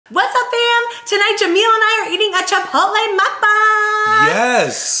Tonight, Jamil and I are eating a Chipotle mukbang.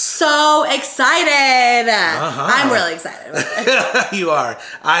 Yes. So excited. I'm really excited. You are.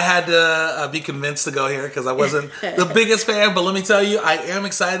 I had to be convinced to go here because I wasn't the biggest fan, but let me tell you, I am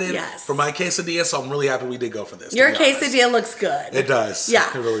excited for my quesadilla, so I'm really happy we did go for this. Your quesadilla looks good. It does. Yeah.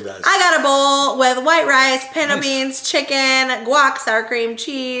 It really does. I got a bowl with white rice, pinto beans, chicken, guac, sour cream,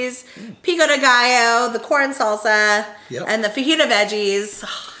 cheese, pico de gallo, the corn salsa, and the fajita veggies.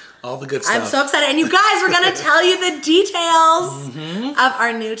 All the good stuff. I'm so excited. And you guys, we're going to tell you the details of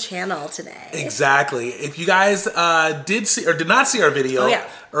our new channel today. Exactly. If you guys did see or did not see our video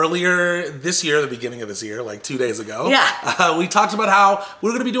earlier this year, the beginning of this year, like 2 days ago, we talked about how we're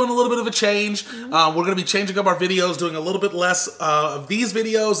going to be doing a little bit of a change. We're going to be changing up our videos, doing a little bit less of these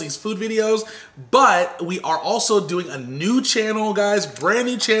videos, these food videos, but we are also doing a new channel, guys, brand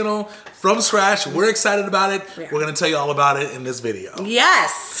new channel from scratch. We're excited about it. We're going to tell you all about it in this video.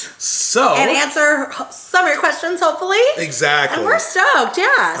 Yes. So. And answer some of your questions, hopefully. Exactly. And we're stoked,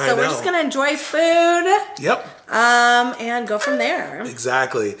 so we're just going to enjoy food. Yep. And go from there.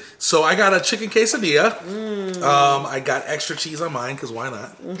 Exactly. So I got a chicken quesadilla. I got extra cheese on mine, because why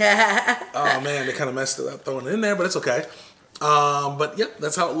not? Oh man, they kind of messed it up throwing it in there, but it's okay. But yep,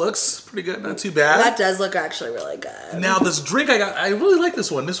 that's how it looks. Pretty good, not too bad. That does look actually really good. Now this drink I got, I really like this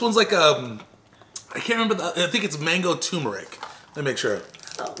one. This one's like I can't remember, I think it's mango turmeric. Let me make sure.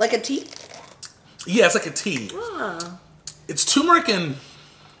 Oh, like a tea? Yeah, it's like a tea. Oh. It's turmeric and,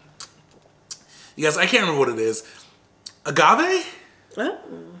 you guys, I can't remember what it is. Agave? Oh.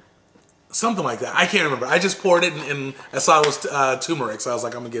 Something like that. I can't remember. I just poured it and I saw it was turmeric, so I was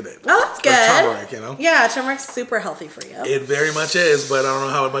like, I'm gonna get it. Oh, that's good. Or turmeric, you know? Yeah, turmeric's super healthy for you. It very much is, but I don't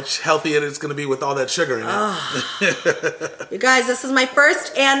know how much healthier it's gonna be with all that sugar in it. You guys, this is my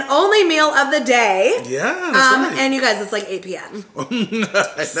first and only meal of the day. Yeah, that's right. And you guys, it's like 8 p.m.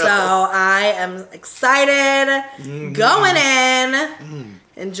 So I am excited, going in,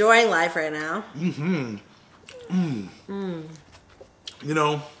 enjoying life right now. You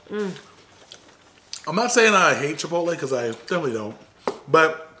know, I'm not saying I hate Chipotle, because I definitely don't,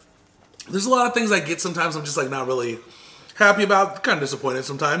 but there's a lot of things I get sometimes I'm just like not really happy about, kind of disappointed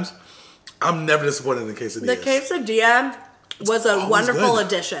sometimes. I'm never disappointed in the quesadillas. The quesadilla was a wonderful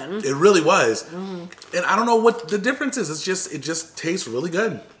addition. It really was. And I don't know what the difference is. It just tastes really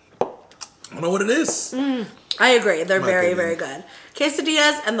good. I don't know what it is. I agree. They're very, very good.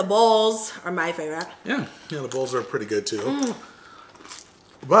 Quesadillas and the bowls are my favorite. Yeah, the bowls are pretty good too.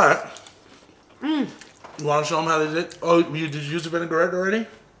 But, you want to show them how they did? Oh, did you use the vinaigrette already?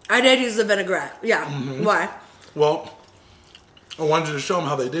 I did use the vinaigrette, yeah. Why? Well, I wanted you to show them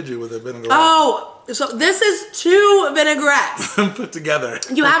how they did you with the vinaigrette. Oh, so this is 2 vinaigrettes. Put together.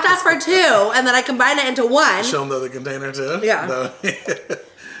 You have to ask for 2, and then I combine it into 1. Show them the other container too? Yeah.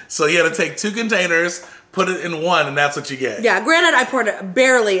 So you had to take 2 containers, put it in 1, and that's what you get. Yeah, granted I poured it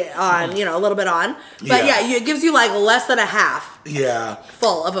barely on, a little bit on. But it gives you like less than a half.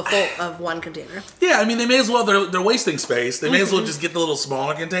 Full of 1 container. Yeah, I mean, they may as well, they're wasting space. They may as well just get the little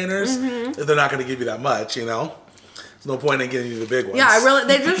smaller containers if they're not going to give you that much, you know? There's no point in getting you the big ones. Yeah,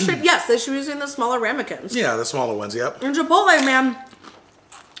 they just should, they should be using the smaller ramekins. Yeah, the smaller ones, yep. And Chipotle, man,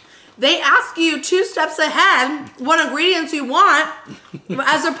 they ask you 2 steps ahead what ingredients you want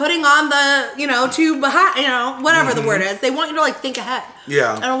as they're putting on the, 2 behind, whatever the word is. They want you to, like, think ahead.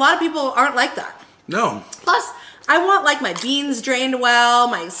 Yeah. And a lot of people aren't like that. No. Plus, I want, like, my beans drained well,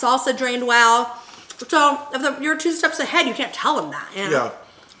 my salsa drained well. So, if you're 2 steps ahead, you can't tell them that. You know? Yeah.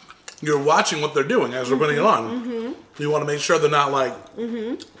 You're watching what they're doing as they're putting it on. You want to make sure they're not, like,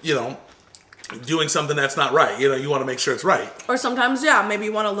 doing something that's not right. You want to make sure it's right. Or sometimes, maybe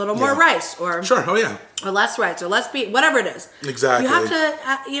you want a little more rice, or sure, or less rice, or less beef, whatever it is. Exactly. You have to,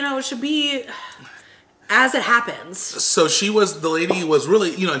 it should be as it happens. So the lady was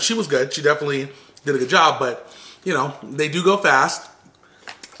really, and she was good. She definitely did a good job, but, they do go fast.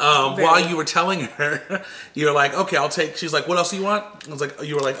 While you were telling her, you were like, okay, she's like, what else do you want? I was like,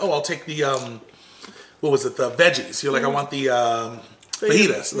 you were like, oh, I'll take the, what was it, the veggies. You're like, I want the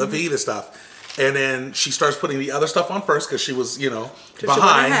fajitas, the fajita stuff. And then she starts putting the other stuff on first because she was,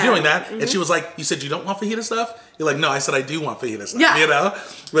 behind doing that. And she was like, you said you don't want fajita stuff? You're like, no, I said I do want fajita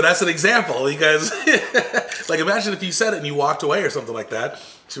stuff, But that's an example because, like, imagine if you said it and you walked away or something like that.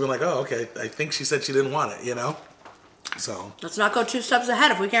 She'd be like, oh, okay, I think she said she didn't want it, So. Let's not go 2 steps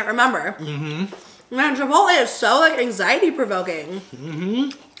ahead if we can't remember. Man, Chipotle is so, like, anxiety-provoking.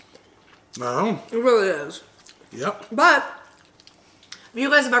 I know. It really is. Yep. But, if you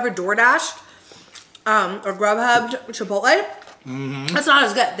guys have ever DoorDashed, or Grubhubbed Chipotle, that's not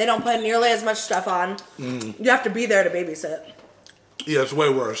as good. They don't put nearly as much stuff on. You have to be there to babysit. Yeah, it's way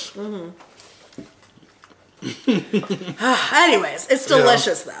worse. Anyways, it's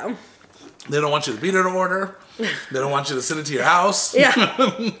delicious though. They don't want you to be there to order. They don't want you to send it to your house. Yeah.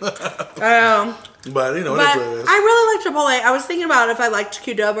 But you know, but it is what it is. I really like Chipotle. I was thinking about if I liked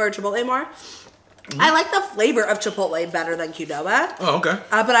Qdoba or Chipotle more. I like the flavor of Chipotle better than Qdoba. Oh, okay.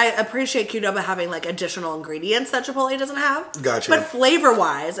 But I appreciate Qdoba having like additional ingredients that Chipotle doesn't have. Gotcha. But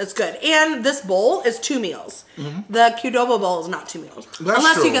flavor-wise, it's good. And this bowl is 2 meals. The Qdoba bowl is not 2 meals. That's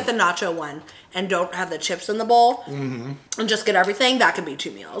Unless true. you get the nacho one and don't have the chips in the bowl and just get everything, that could be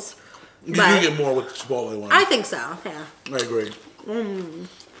 2 meals. You But do get more with the Chipotle one. I think so, yeah. I agree.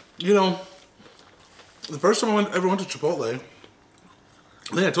 You know, the first time I ever went to Chipotle,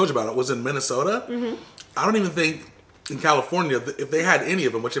 I think I told you about it, was in Minnesota. I don't even think in California, if they had any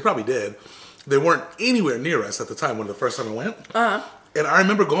of them, which they probably did, they weren't anywhere near us at the time when the first time I went. And I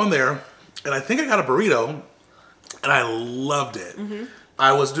remember going there, and I think I got a burrito, and I loved it.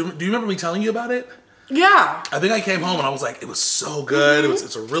 I was. Do you remember me telling you about it? Yeah. I think I came home and I was like, it was so good.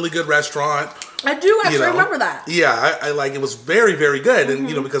 It's a really good restaurant. I do actually You know? remember that. Yeah, I like it was very, very good. And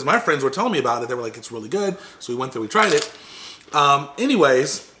you know, because my friends were telling me about it, they were like, it's really good. So we went there, we tried it.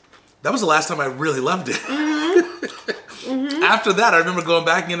 Anyways, that was the last time I really loved it. After that, I remember going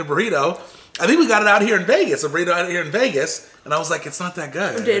back and getting a burrito. I think we got it out here in Vegas, a burrito out here in Vegas. And I was like, it's not that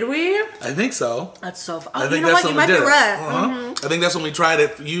good. Did we? I think so. That's so fun. I Oh, think you know that's what? You when we might did be it. right. I think that's when we tried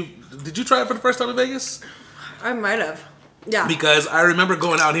it. Did you try it for the first time in Vegas? I might have. Yeah. Because I remember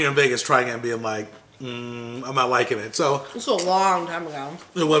going out here in Vegas trying it and being like, I'm not liking it. So This was a long time ago.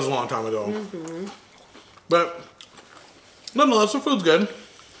 it was a long time ago. But nonetheless, the food's good.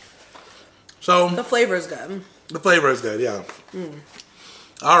 So The flavor is good. the flavor is good, yeah.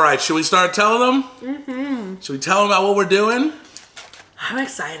 All right, should we start telling them? Should we tell them about what we're doing? I'm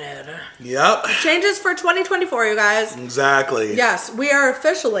excited. Yep. Changes for 2024, you guys. Exactly. Yes, we are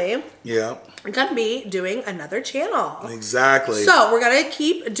officially Yep. going to be doing another channel. Exactly. So we're going to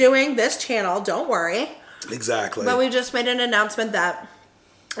keep doing this channel, don't worry. Exactly. But we just made an announcement that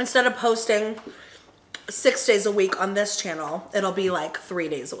instead of posting 6 days a week on this channel, it'll be like 3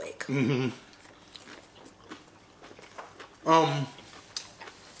 days a week.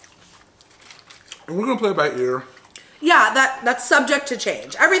 And we're gonna play it by ear. Yeah, that's subject to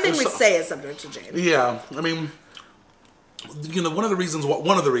change. Everything we It's- say is subject to change. Yeah, I mean, you know, one of the reasons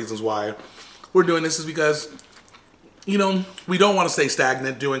why we're doing this is because, you know, we don't want to stay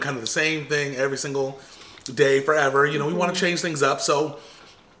stagnant doing kind of the same thing every single day forever. You know, we want to change things up. So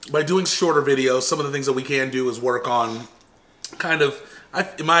by doing shorter videos, some of the things that we can do is work on kind of,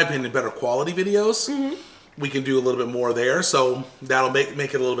 in my opinion, better quality videos. We can do a little bit more there, so that'll make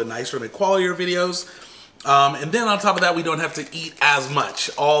it a little bit nicer, make qualitier videos. And then on top of that, we don't have to eat as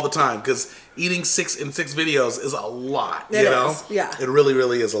much all the time, because eating 6 videos is a lot. It You know, is, yeah. it really,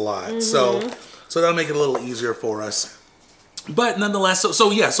 really is a lot. So that'll make it a little easier for us. But nonetheless,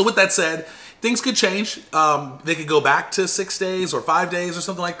 so with that said, things could change. They could go back to 6 days or 5 days or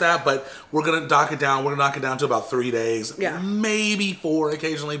something like that. But we're gonna knock it down. We're gonna knock it down to about 3 days. Yeah. Maybe 4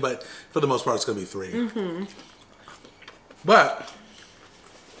 occasionally, but for the most part, it's gonna be 3. But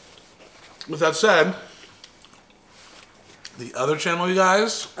with that said, the other channel, you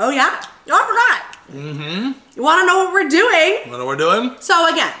guys, Oh, yeah. Oh, I forgot. You want to know what we're doing? you know what we're doing? So,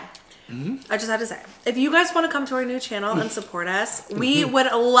 again, I just had to say, if you guys want to come to our new channel and support us, we would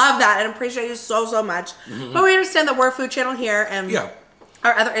love that and appreciate you so, so much. But we understand that we're a food channel here, and Yeah.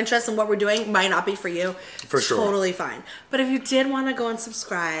 our other interests in what we're doing might not be for you. For sure. Totally fine. But if you did want to go and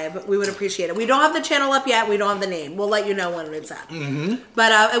subscribe, we would appreciate it. We don't have the channel up yet. We don't have the name. We'll let you know when it's up.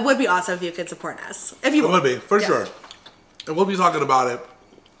 But it would be awesome if you could support us. If you It would be, for Yeah. sure. And we'll be talking about it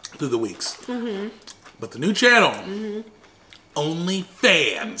through the weeks. But the new channel,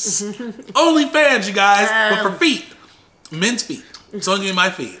 OnlyFans. OnlyFans, you guys, but for feet. Men's feet. It's only gonna be my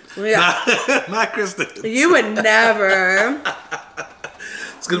feet. Yeah. Not Kristen. You would never.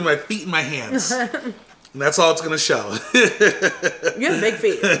 It's gonna be my feet and my hands. And that's all it's gonna show. You have big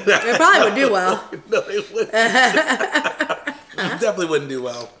feet. It probably would do well. No, they wouldn't. Definitely wouldn't do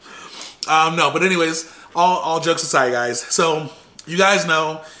well. No, but anyways, all jokes aside, guys. So you guys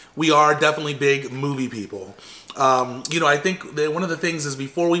know we are definitely big movie people. You know, I think that one of the things is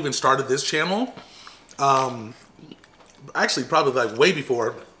before we even started this channel, actually probably like way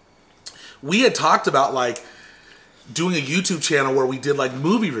before, we had talked about like doing a YouTube channel where we did like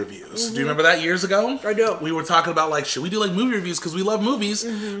movie reviews. Do you remember that years ago? I do. We were talking about like, should we do like movie reviews because we love movies.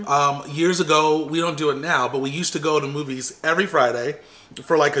 Years ago, we don't do it now, but we used to go to movies every Friday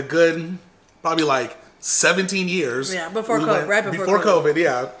for like a good, probably like 17 years. Yeah, before COVID, right before COVID,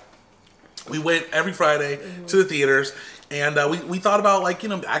 yeah. We went every Friday to the theaters, And we thought about, like, you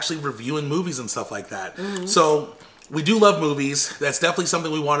know, actually reviewing movies and stuff like that. So we do love movies. That's definitely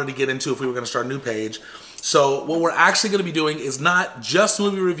something we wanted to get into if we were going to start a new page. So what we're actually going to be doing is not just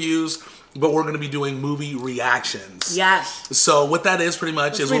movie reviews, but we're going to be doing movie reactions. Yes. So what that is pretty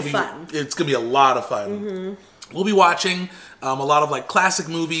much is it's going to be a lot of fun. We'll be watching a lot of like classic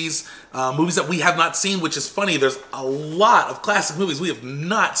movies, movies that we have not seen, which is funny. There's a lot of classic movies we have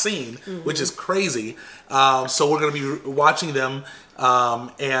not seen, which is crazy. So we're going to be watching them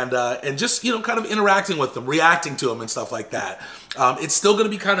and just, you know, kind of interacting with them, reacting to them and stuff like that. It's still going to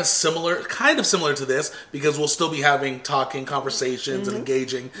be kind of similar to this, because we'll still be having talking conversations and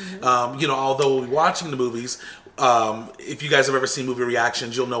engaging. You know, although we'll be watching the movies, if you guys have ever seen movie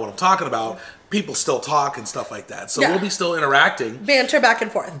reactions, you'll know what I'm talking about. People still talk and stuff like that. So we'll be still interacting. Banter back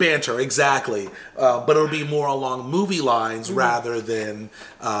and forth. Banter, exactly. But it'll be more along movie lines rather than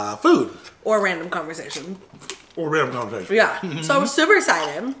food. Or random conversation. Yeah. So we're super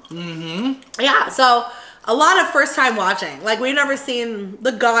excited. Yeah, so a lot of first time watching. Like, we've never seen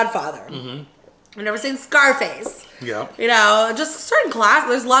The Godfather. We've never seen Scarface. Yeah. You know, just certain class.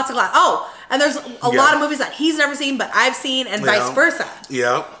 There's lots of class. Oh, and there's a lot of movies that he's never seen, but I've seen, and vice versa.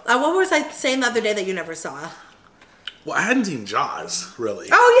 Yeah. What was I saying the other day that you never saw? Well, I hadn't seen Jaws, really.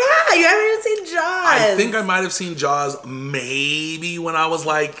 Oh, yeah. You haven't even seen Jaws. I think I might have seen Jaws maybe when I was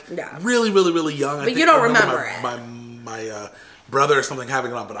like really, really, really young. But you don't remember it. My brother or something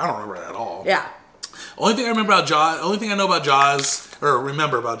having it on, but I don't remember it at all. Yeah. Only thing I remember about Jaws, only thing I know about Jaws, or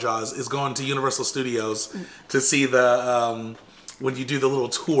remember about Jaws, is going to Universal Studios to see the, when you do the little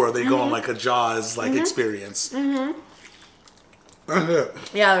tour, they go on like a Jaws like experience. Yeah,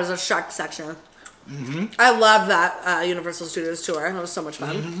 there's a shark section. I love that Universal Studios tour. It was so much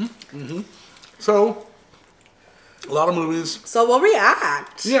fun. So, a lot of movies. So we'll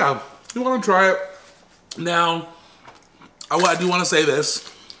react. Yeah, you want to try it. Now, I do want to say this.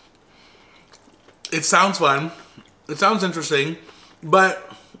 It sounds fun. It sounds interesting.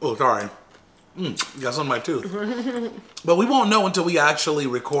 But, oh, sorry. Got some in my tooth. But we won't know until we actually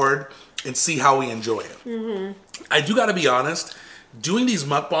record and see how we enjoy it. I do got to be honest. Doing these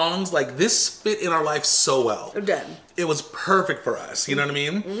mukbangs, like, this fit in our life so well. It did. It was perfect for us. You know what I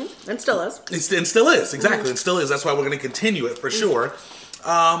mean? And still is. It still is. Exactly. It still is. That's why we're going to continue it for sure.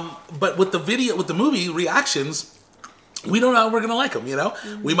 But with the movie reactions, we don't know how we're going to like them, you know?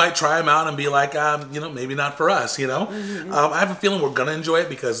 We might try them out and be like, you know, maybe not for us, you know? I have a feeling we're going to enjoy it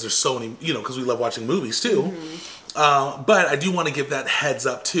because there's so many, you know, because we love watching movies too. But I do want to give that heads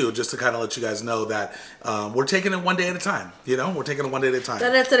up too, just to kind of let you guys know that we're taking it one day at a time, you know? We're taking it one day at a time.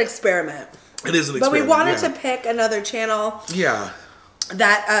 That it's an experiment. It is an experiment. But we wanted to pick another channel. Yeah.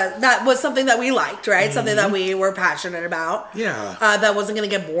 That was something that we liked, right? Something that we were passionate about. Yeah. That wasn't going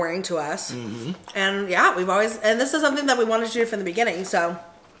to get boring to us. And yeah, and this is something that we wanted to do from the beginning. So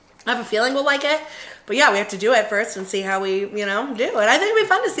I have a feeling we'll like it. But yeah, we have to do it first and see how we, you know, do. And I think it'll be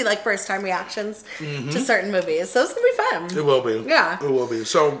fun to see like first time reactions to certain movies. So it's going to be fun. It will be. Yeah. It will be.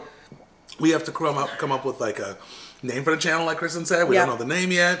 So we have to come up with like a name for the channel, like Kristen said. We don't know the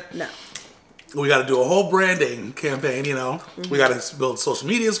name yet. No. We got to do a whole branding campaign, you know. We got to build social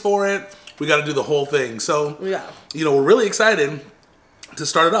medias for it. We got to do the whole thing. So, you know, we're really excited to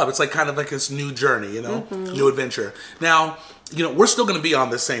start it up. It's like kind of like this new journey, you know, new adventure. Now, you know, we're still going to be on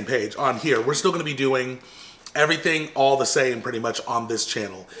this same page on here. We're still going to be doing everything all the same pretty much on this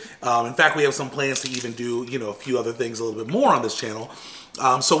channel. In fact, we have some plans to even do, you know, a few other things a little bit more on this channel.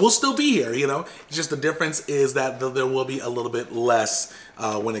 So we'll still be here, you know. It's just the difference is that there will be a little bit less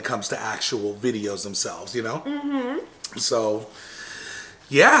when it comes to actual videos themselves, you know. So,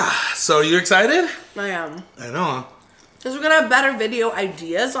 yeah. So you're excited? I am. I know. Because we're going to have better video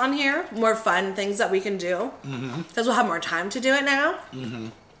ideas on here. More fun things that we can do. Because we'll have more time to do it now.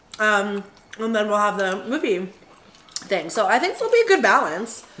 And then we'll have the movie thing. So I think this will be a good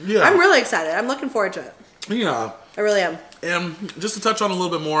balance. Yeah. I'm really excited. I'm looking forward to it. Yeah. I really am. And just to touch on a little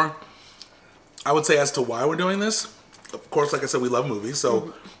bit more, I would say as to why we're doing this. Of course, like I said, we love movies,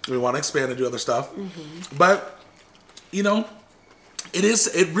 so we want to expand and do other stuff. But, you know,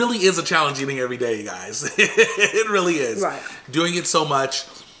 it really is a challenge eating every day, guys. It really is. Right. Doing it so much,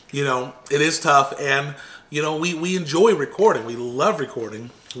 you know, it is tough. And, you know, we enjoy recording. We love recording.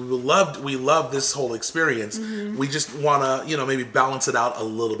 We love this whole experience. We just want to, you know, maybe balance it out a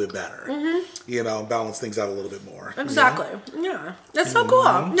little bit better. You know, balance things out a little bit more. Exactly. You know? Yeah. That's so cool.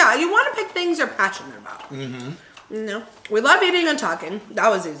 Yeah, you want to pick things you're passionate about. You know, we love eating and talking. That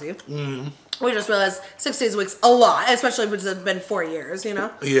was easy. We just realized 6 days a week's a lot, especially if it's been 4 years, you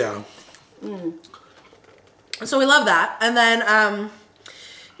know? Yeah. So we love that. And then,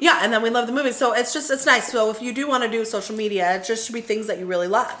 Yeah, and then we love the movie. So it's nice. So if you do want to do social media, it just should be things that you really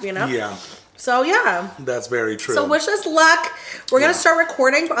love, you know? Yeah. So yeah. That's very true. So wish us luck. We're going to start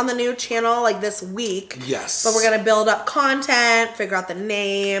recording on the new channel like this week. Yes. But we're going to build up content, figure out the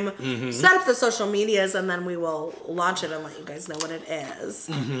name, set up the social medias, and then we will launch it and let you guys know what it is.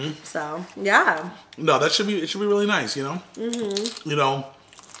 So, yeah. No, it should be really nice, you know? You know,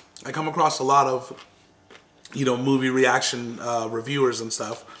 I come across a lot of, you know, movie reaction reviewers and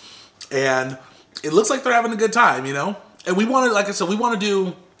stuff. And it looks like they're having a good time, you know? And we want to, like I said, we want to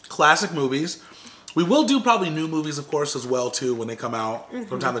do classic movies. We will do probably new movies, of course, as well, too, when they come out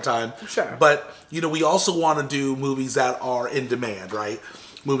from time to time. Sure. But, you know, we also want to do movies that are in demand, right?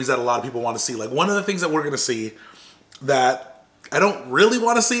 Movies that a lot of people want to see. Like, one of the things that we're going to see that I don't really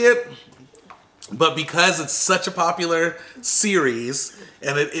want to see it, but because it's such a popular series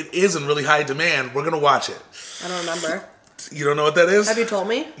and it is in really high demand, we're going to watch it. I don't remember. You don't know what that is? Have you told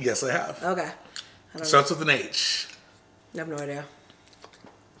me? Yes, I have. Okay. I don't Starts with an H. I have no idea.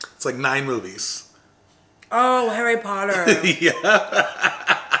 It's like 9 movies. Oh, Harry Potter. Yeah. I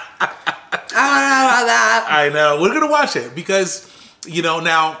don't know about that. I know. We're going to watch it because, you know,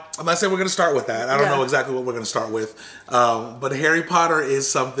 now, I'm not saying we're going to start with that. I don't know exactly what we're going to start with. But Harry Potter is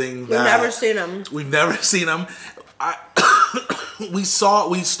something that... We've never seen him. We've never seen him. We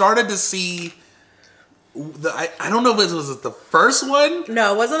started to see... I don't know if it was the first one.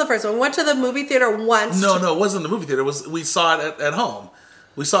 No, it wasn't the first one. We went to the movie theater once. No, it wasn't the movie theater. We saw it at home.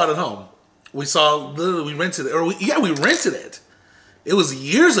 We saw it at home. We rented it, we rented it. It was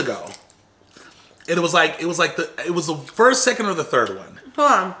years ago, and it was the first, second, or the third one.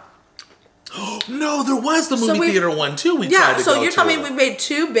 Hold on. No, there was the movie theater one too. We tried to go to. So you're telling me we've made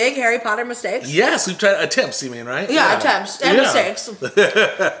 2 big Harry Potter mistakes? Yes, we've tried attempts. You mean, right? Yeah, attempts and mistakes.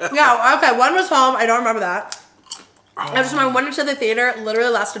 Yeah. Okay. One was home. I don't remember that. I just remember went into the theater. It literally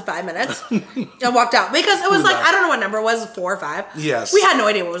lasted 5 minutes and walked out because it was like I don't know what number it was, 4 or 5. Yes. We had no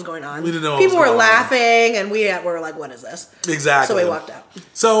idea what was going on. We didn't know. People were laughing, and we were like, "What is this?" Exactly. So we walked out.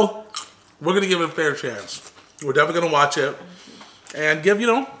 So we're gonna give it a fair chance. We're definitely gonna watch it and give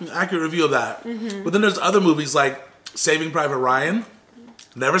an accurate review of that. But then there's other movies like Saving Private Ryan.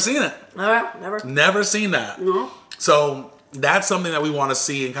 Never seen it. Never. Never seen that. No. So that's something that we want to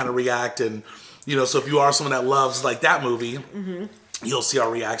see and kind of react and. You know, so if you are someone that loves like that movie, you'll see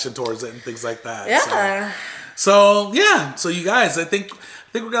our reaction towards it and things like that. Yeah. So yeah. So you guys, I think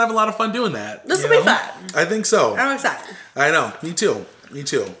we're gonna have a lot of fun doing that. This will be fun. I think so. I'm excited. I know. Me too.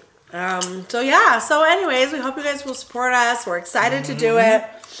 So yeah. So anyways, we hope you guys will support us. We're excited to do it.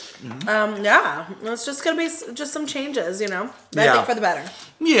 Yeah. It's just gonna be just some changes, I think for the better.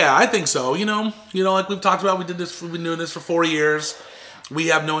 Yeah, I think so. You know, like we've talked about, we've been doing this for 4 years. We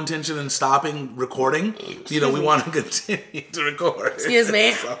have no intention in stopping recording. We want to continue to record. Excuse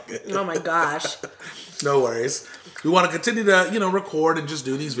me. Oh my gosh. No worries. We want to continue to, record and just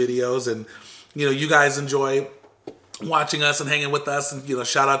do these videos. And, you guys enjoy watching us and hanging with us. And,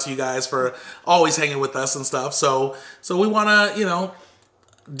 shout out to you guys for always hanging with us and stuff. So we want to,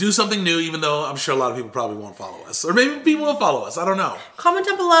 do something new, even though I'm sure a lot of people probably won't follow us. Or maybe people will follow us. I don't know. Comment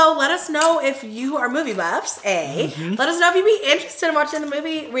down below. Let us know if you are movie buffs, A. Let us know if you'd be interested in watching the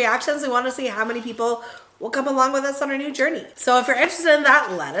movie reactions. We want to see how many people will come along with us on our new journey. So if you're interested in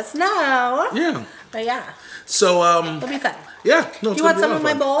that, let us know. Yeah. But yeah. So, it'll be fun. Yeah. No, you want some of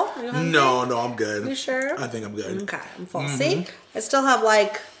my bowl? No, I'm good. You sure? I think I'm good. Okay. I'm full. See? I still have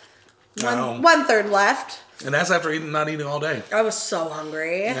like one third left. And that's after not eating all day. I was so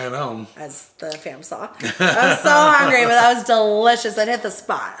hungry. I know. As the fam saw. I was so hungry, but that was delicious. It hit the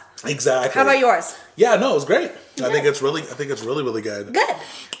spot. Exactly. How about yours? Yeah, no, it was great. Yeah. I think it's really good. Good.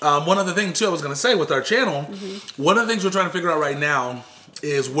 One other thing too I was gonna say with our channel, one of the things we're trying to figure out right now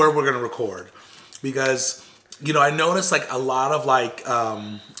is where we're gonna record. Because I noticed like a lot of like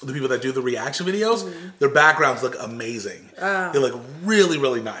the people that do the reaction videos, their backgrounds look amazing. They look really,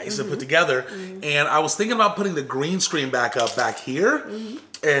 really nice and put together. And I was thinking about putting the green screen back here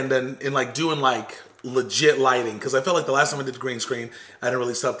and then like doing like legit lighting. Because I felt like the last time I did the green screen, I didn't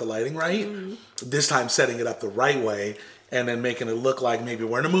really set up the lighting right. This time setting it up the right way. And then making it look like maybe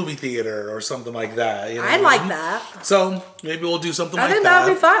we're in a movie theater or something like that. I like that. So maybe we'll do something like that. I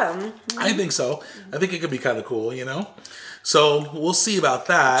think that would be fun. I think so. I think it could be kind of cool, So we'll see about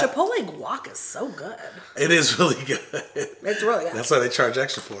that. Chipotle guac is so good. It is really good. It's really good. That's why they charge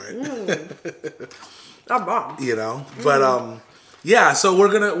extra for it. Not bomb. But yeah. So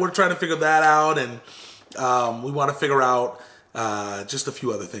we're trying to figure that out, and we want to figure out. Just a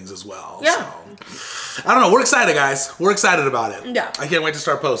few other things as well. Yeah. So, I don't know. We're excited, guys. We're excited about it. Yeah. I can't wait to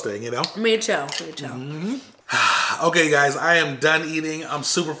start posting, Me too. Okay, guys, I am done eating. I'm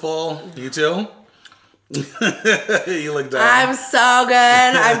super full. You too? You look done. I'm so good.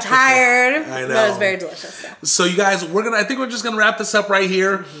 I'm tired. I know. But it's very delicious. Yeah. So you guys, I think we're just gonna wrap this up right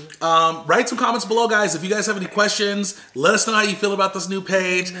here. Write some comments below, guys. If you guys have any questions, let us know how you feel about this new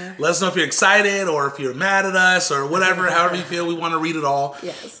page. Let us know if you're excited or if you're mad at us or whatever, however you feel. We want to read it all.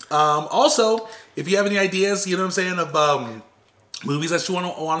 Yes. Also, if you have any ideas, you know what I'm saying, of movies that you want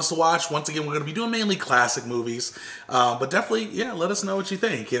us to watch, once again, we're going to be doing mainly classic movies. But definitely, yeah, let us know what you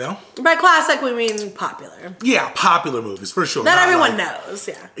think, you know? By classic, we mean popular. Yeah, popular movies, for sure. That everyone knows,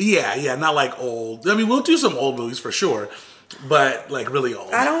 yeah. Yeah, not like old. I mean, we'll do some old movies for sure, but like really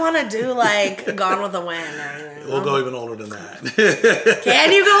old. I don't want to do like Gone with the Wind or anything. We'll go even older than that.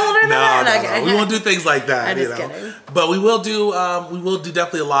 Can you go older than that? No, we won't do things like that. I'm just kidding. But we will do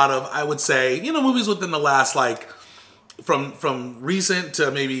definitely a lot of, I would say, movies within the last like, from recent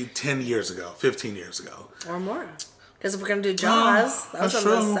to maybe 10 years ago, 15 years ago. Or more. Because if we're going to do Jaws, that was in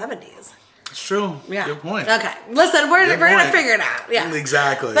the 70s. It's true. Yeah. Good point. Okay. Listen, we're going to figure it out. Yeah.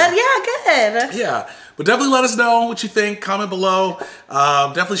 Exactly. But yeah, good. Yeah. But definitely let us know what you think. Comment below.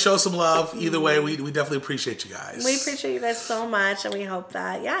 Definitely show some love. Either way, we definitely appreciate you guys. We appreciate you guys so much, and we hope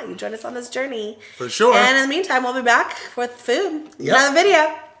that, you join us on this journey. For sure. And in the meantime, we'll be back with food. Yep.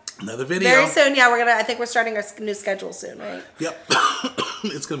 Another video. Very soon. Yeah, I think we're starting our new schedule soon, right? Yep.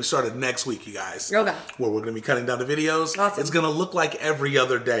 It's going to be started next week, you guys. Okay. Where we're going to be cutting down the videos. Awesome. It's going to look like every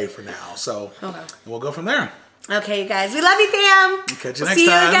other day for now. So we'll go from there. Okay, you guys. We love you, fam. Catch you next time. See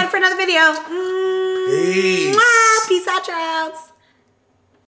you again for another video. Peace. Peace out, trouts.